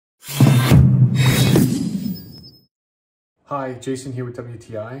Hi, Jason here with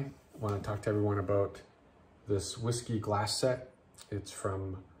WTI. I want to talk to everyone about this whiskey glass set. It's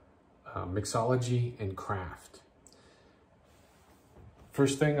from Mixology and Craft.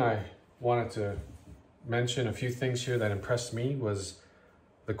 First thing I wanted to mention, a few things here that impressed me was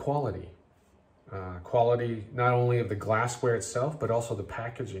the quality. Quality not only of the glassware itself, but also the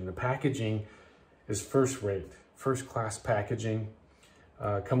packaging. The packaging is first rate, first class packaging.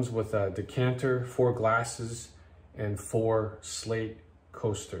 Comes with a decanter, 4 glasses, and 4 slate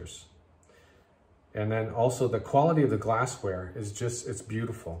coasters. And then also the quality of the glassware is just, it's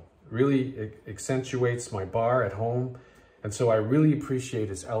beautiful. Really, it accentuates my bar at home. And so I really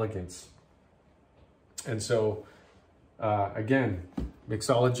appreciate its elegance. And so, again,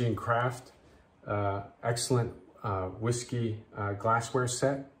 Mixology and Craft, excellent whiskey glassware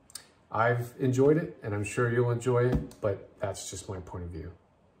set. I've enjoyed it, and I'm sure you'll enjoy it, but that's just my point of view.